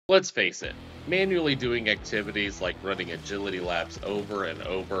Let's face it, manually doing activities like running agility laps over and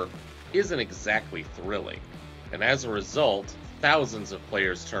over isn't exactly thrilling, and as a result, thousands of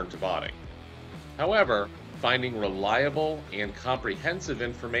players turn to botting. However, finding reliable and comprehensive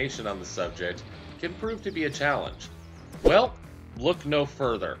information on the subject can prove to be a challenge. Well, look no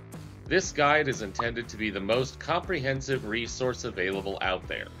further. This guide is intended to be the most comprehensive resource available out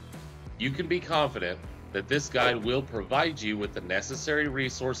there. You can be confident that this guide will provide you with the necessary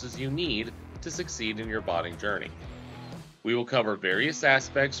resources you need to succeed in your botting journey. We will cover various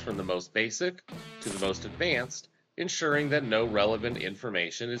aspects from the most basic to the most advanced, ensuring that no relevant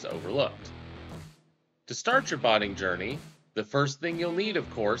information is overlooked. To start your botting journey, the first thing you'll need, of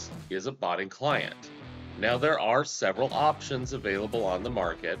course, is a botting client. Now, there are several options available on the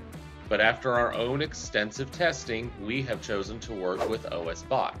market, but after our own extensive testing, we have chosen to work with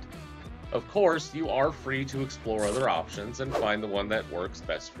OSBot. Of course, you are free to explore other options and find the one that works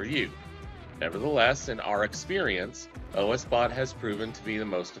best for you. Nevertheless, in our experience, OSBot has proven to be the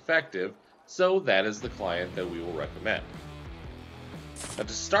most effective, so that is the client that we will recommend. Now,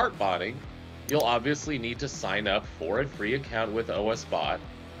 to start botting, you'll obviously need to sign up for a free account with OSBot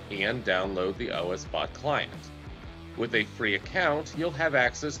and download the OSBot client. With a free account, you'll have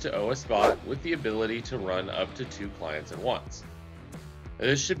access to OSBot with the ability to run up to 2 clients at once.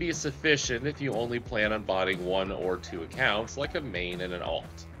 This should be sufficient if you only plan on botting 1 or 2 accounts, like a main and an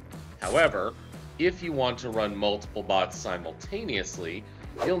alt. However, if you want to run multiple bots simultaneously,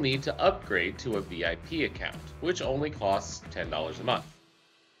 you'll need to upgrade to a VIP account, which only costs $10 a month.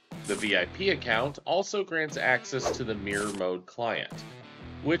 The VIP account also grants access to the Mirror Mode client,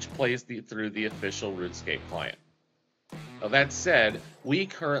 which plays through the official RuneScape client. Now, that said, we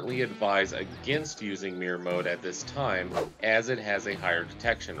currently advise against using Mirror Mode at this time as it has a higher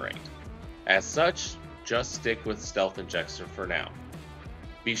detection rate. As such, just stick with Stealth Injector for now.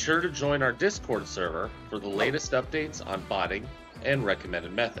 Be sure to join our Discord server for the latest updates on botting and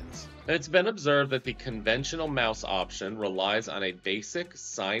recommended methods. It's been observed that the conventional mouse option relies on a basic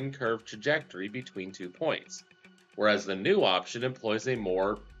sine curve trajectory between 2 points, whereas the new option employs a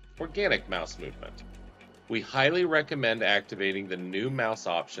more organic mouse movement. We highly recommend activating the new mouse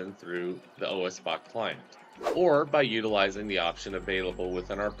option through the OSBot client, or by utilizing the option available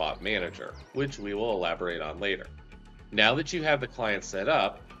within our bot manager, which we will elaborate on later. Now that you have the client set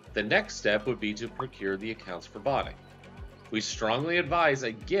up, the next step would be to procure the accounts for botting. We strongly advise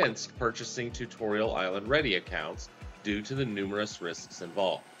against purchasing Tutorial Island Ready accounts due to the numerous risks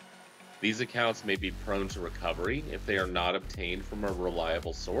involved. These accounts may be prone to recovery if they are not obtained from a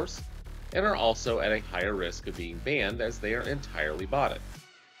reliable source, and are also at a higher risk of being banned as they are entirely botted.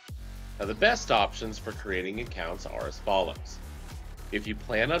 Now, the best options for creating accounts are as follows. If you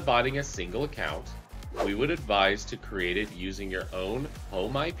plan on botting a single account, we would advise to create it using your own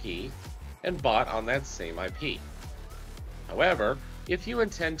home IP and bot on that same IP. However, if you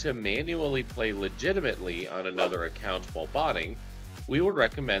intend to manually play legitimately on another account while botting, we would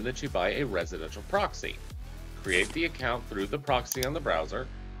recommend that you buy a residential proxy. Create the account through the proxy on the browser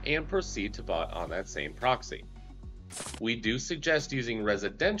and proceed to bot on that same proxy. We do suggest using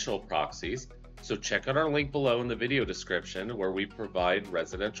residential proxies, so check out our link below in the video description where we provide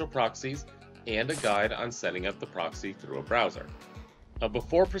residential proxies and a guide on setting up the proxy through a browser. Now,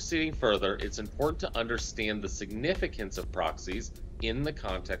 before proceeding further, it's important to understand the significance of proxies in the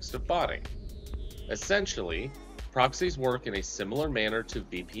context of botting. Essentially, proxies work in a similar manner to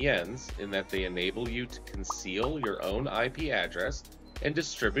VPNs in that they enable you to conceal your own IP address and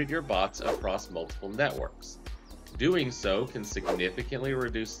distribute your bots across multiple networks. Doing so can significantly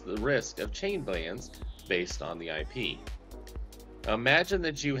reduce the risk of chain bans based on the IP. Now, imagine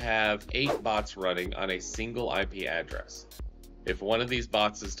that you have 8 bots running on a single IP address. If one of these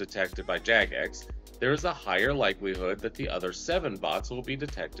bots is detected by Jagex, there is a higher likelihood that the other 7 bots will be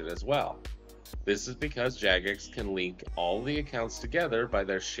detected as well. This is because Jagex can link all the accounts together by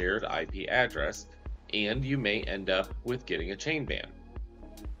their shared IP address, and you may end up with getting a chain ban.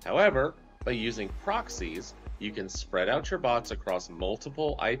 However, by using proxies, you can spread out your bots across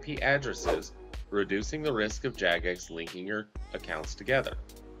multiple IP addresses, reducing the risk of Jagex linking your accounts together.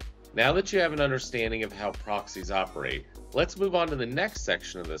 Now that you have an understanding of how proxies operate, let's move on to the next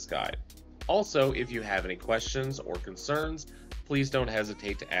section of this guide. Also, if you have any questions or concerns, please don't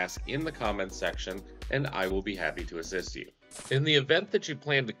hesitate to ask in the comments section, and I will be happy to assist you. In the event that you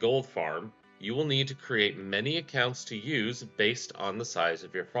plan to gold farm, you will need to create many accounts to use based on the size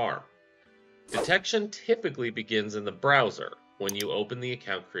of your farm. Detection typically begins in the browser when you open the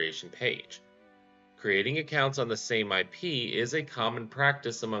account creation page. Creating accounts on the same IP is a common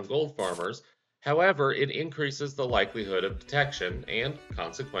practice among gold farmers, However, it increases the likelihood of detection and,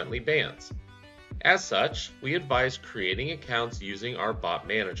 consequently, bans. As such, we advise creating accounts using our bot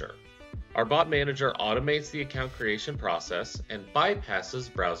manager. Our bot manager automates the account creation process and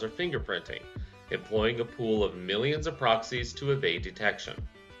bypasses browser fingerprinting, employing a pool of millions of proxies to evade detection.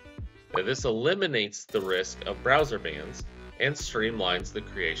 Now, this eliminates the risk of browser bans and streamlines the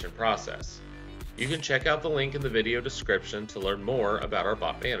creation process. You can check out the link in the video description to learn more about our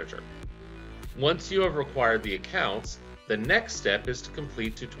bot manager. Once you have required the accounts, the next step is to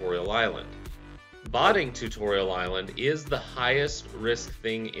complete Tutorial Island. Botting Tutorial Island is the highest risk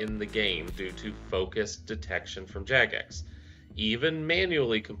thing in the game due to focused detection from Jagex. Even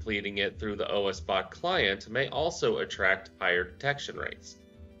manually completing it through the OSBot client may also attract higher detection rates.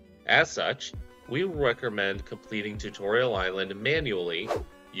 As such, we recommend completing Tutorial Island manually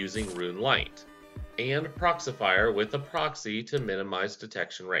using Rune Light and Proxifier with a proxy to minimize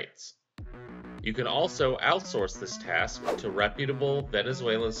detection rates. You can also outsource this task to reputable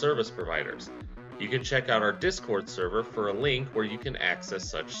Venezuelan service providers. You can check out our Discord server for a link where you can access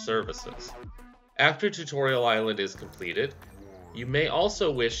such services. After Tutorial Island is completed, you may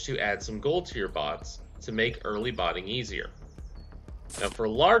also wish to add some gold to your bots to make early botting easier. Now, for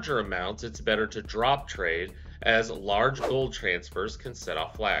larger amounts, it's better to drop trade, as large gold transfers can set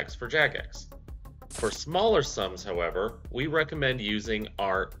off flags for Jagex. For smaller sums, however, we recommend using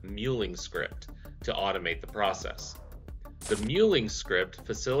our muling script to automate the process. The muling script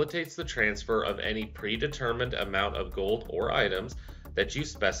facilitates the transfer of any predetermined amount of gold or items that you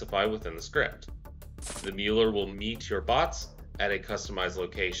specify within the script. The muler will meet your bots at a customized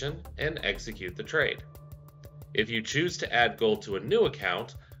location and execute the trade. If you choose to add gold to a new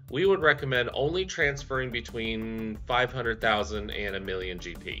account, we would recommend only transferring between 500,000 and a million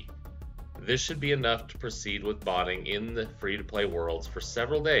GP. This should be enough to proceed with botting in the free-to-play worlds for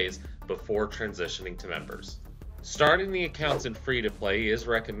several days before transitioning to members. Starting the accounts in free-to-play is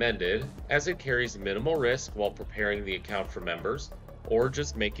recommended, as it carries minimal risk while preparing the account for members, or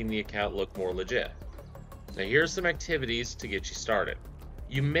just making the account look more legit. Now, here are some activities to get you started.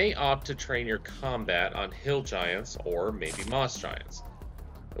 You may opt to train your combat on hill giants or maybe moss giants.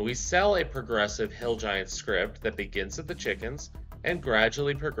 We sell a progressive hill giant script that begins at the chickens and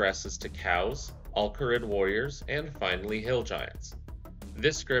gradually progresses to cows, Alcarid warriors, and finally hill giants.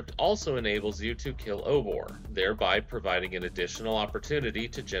 This script also enables you to kill Obor, thereby providing an additional opportunity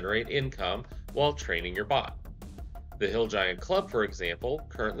to generate income while training your bot. The Hill Giant Club, for example,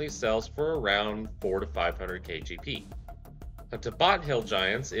 currently sells for around 400 to 500 KGP. Now, to bot Hill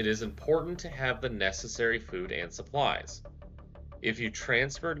Giants, it is important to have the necessary food and supplies. If you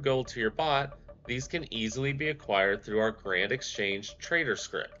transferred gold to your bot, these can easily be acquired through our Grand Exchange Trader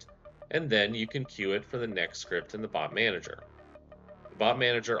script, and then you can queue it for the next script in the bot manager. The bot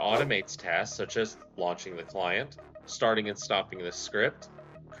manager automates tasks such as launching the client, starting and stopping the script,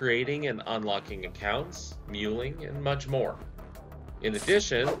 creating and unlocking accounts, muling, and much more. In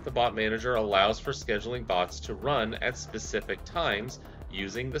addition, the bot manager allows for scheduling bots to run at specific times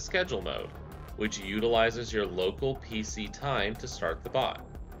using the schedule mode, which utilizes your local PC time to start the bot.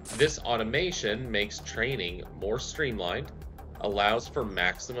 This automation makes training more streamlined, allows for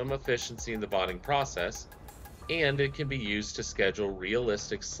maximum efficiency in the botting process, and it can be used to schedule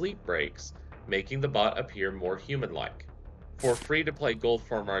realistic sleep breaks, making the bot appear more human-like. For free-to-play gold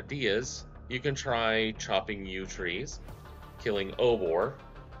farm ideas, you can try chopping yew trees, killing Obor,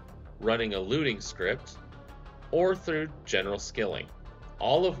 running a looting script, or through general skilling,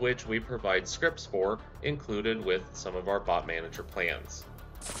 all of which we provide scripts for, included with some of our bot manager plans.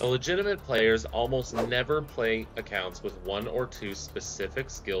 The legitimate players almost never play accounts with one or two specific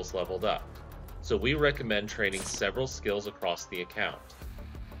skills leveled up, so we recommend training several skills across the account.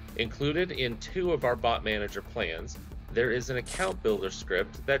 Included in 2 of our bot manager plans, there is an account builder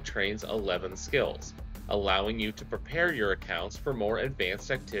script that trains 11 skills, allowing you to prepare your accounts for more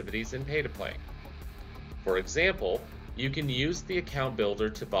advanced activities in pay-to-play. For example, you can use the account builder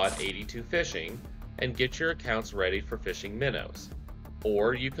to bot 82 fishing and get your accounts ready for fishing minnows,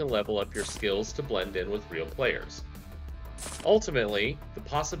 or you can level up your skills to blend in with real players. Ultimately, the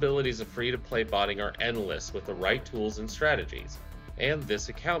possibilities of free-to-play botting are endless with the right tools and strategies, and this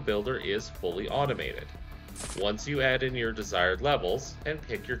account builder is fully automated. Once you add in your desired levels and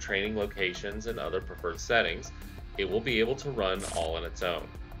pick your training locations and other preferred settings, it will be able to run all on its own.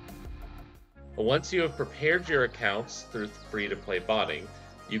 Once you have prepared your accounts through free-to-play botting,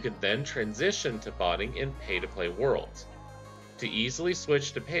 you can then transition to botting in pay-to-play worlds. To easily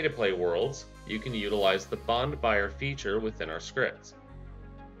switch to pay-to-play worlds, you can utilize the bond buyer feature within our scripts.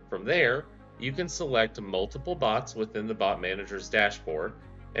 From there, you can select multiple bots within the bot manager's dashboard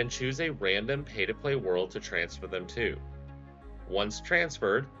and choose a random pay-to-play world to transfer them to. Once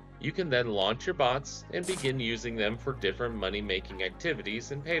transferred, you can then launch your bots and begin using them for different money-making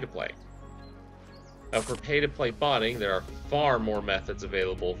activities in pay-to-play. Now, for pay-to-play botting, there are far more methods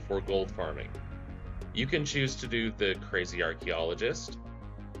available for gold farming. You can choose to do the Crazy Archaeologist,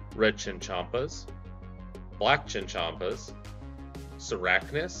 Red Chinchampas, Black Chinchampas,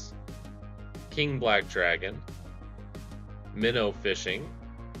 Sarachnis, King Black Dragon, Minnow Fishing,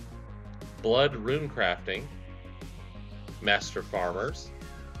 Blood Rune Crafting, Master Farmers,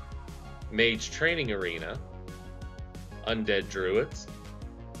 Mage Training Arena, Undead Druids,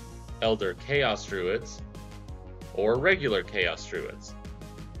 Elder Chaos Druids, or regular Chaos Druids.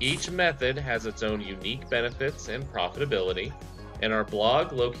 Each method has its own unique benefits and profitability, and our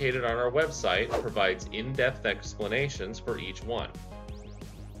blog located on our website provides in-depth explanations for each one.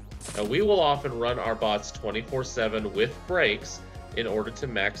 Now, we will often run our bots 24/7 with breaks in order to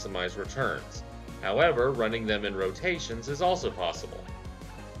maximize returns. However, running them in rotations is also possible.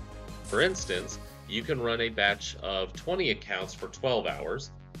 For instance, you can run a batch of 20 accounts for 12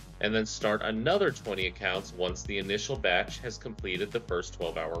 hours, and then start another 20 accounts once the initial batch has completed the first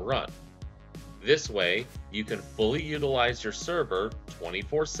 12-hour run. This way, you can fully utilize your server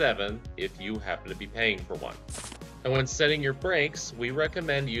 24/7 if you happen to be paying for one. And when setting your breaks, we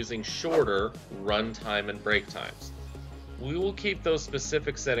recommend using shorter run time and break times. We will keep those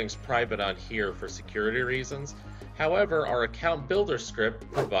specific settings private on here for security reasons. However, our account builder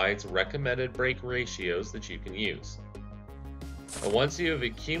script provides recommended break ratios that you can use. And once you have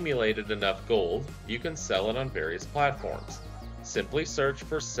accumulated enough gold, you can sell it on various platforms. Simply search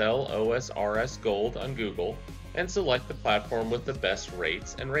for Sell OSRS Gold on Google and select the platform with the best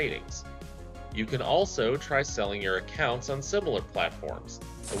rates and ratings. You can also try selling your accounts on similar platforms.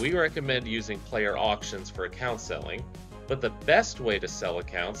 We recommend using player auctions for account selling, but the best way to sell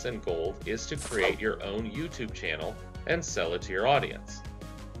accounts and gold is to create your own YouTube channel and sell it to your audience.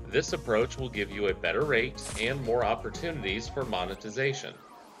 This approach will give you a better rate and more opportunities for monetization.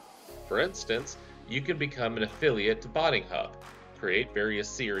 For instance, you can become an affiliate to Botting Hub, create various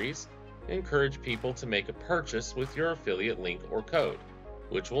series, and encourage people to make a purchase with your affiliate link or code,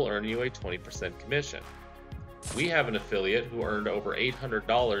 which will earn you a 20% commission. We have an affiliate who earned over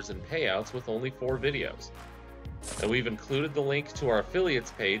 $800 in payouts with only 4 videos. And we've included the link to our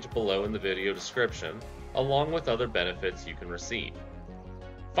affiliates page below in the video description, along with other benefits you can receive.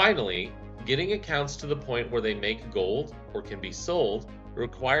 Finally, getting accounts to the point where they make gold or can be sold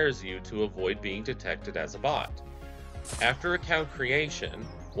requires you to avoid being detected as a bot. After account creation,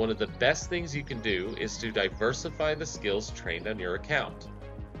 one of the best things you can do is to diversify the skills trained on your account.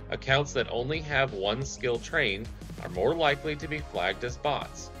 Accounts that only have one skill trained are more likely to be flagged as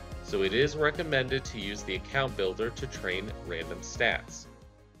bots, so it is recommended to use the account builder to train random stats.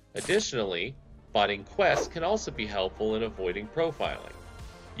 Additionally, botting quests can also be helpful in avoiding profiling.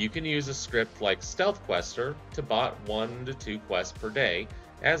 You can use a script like Stealth Quester to bot 1 to 2 quests per day,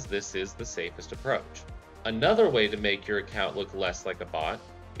 as this is the safest approach. Another way to make your account look less like a bot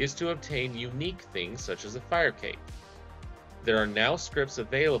is to obtain unique things such as a fire cape. There are now scripts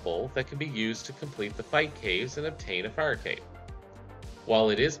available that can be used to complete the fight caves and obtain a fire cape.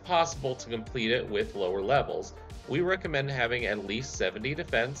 While it is possible to complete it with lower levels, we recommend having at least 70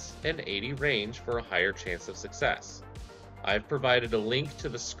 defense and 80 range for a higher chance of success. I've provided a link to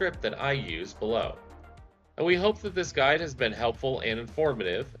the script that I use below. And we hope that this guide has been helpful and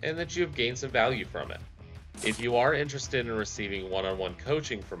informative, and that you have gained some value from it. If you are interested in receiving one-on-one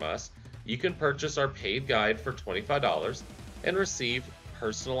coaching from us, you can purchase our paid guide for $25 and receive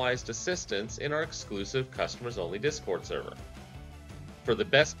personalized assistance in our exclusive customers-only Discord server. For the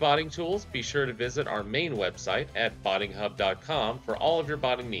best botting tools, be sure to visit our main website at bottinghub.com for all of your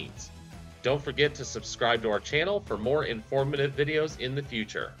botting needs. Don't forget to subscribe to our channel for more informative videos in the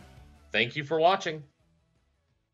future. Thank you for watching.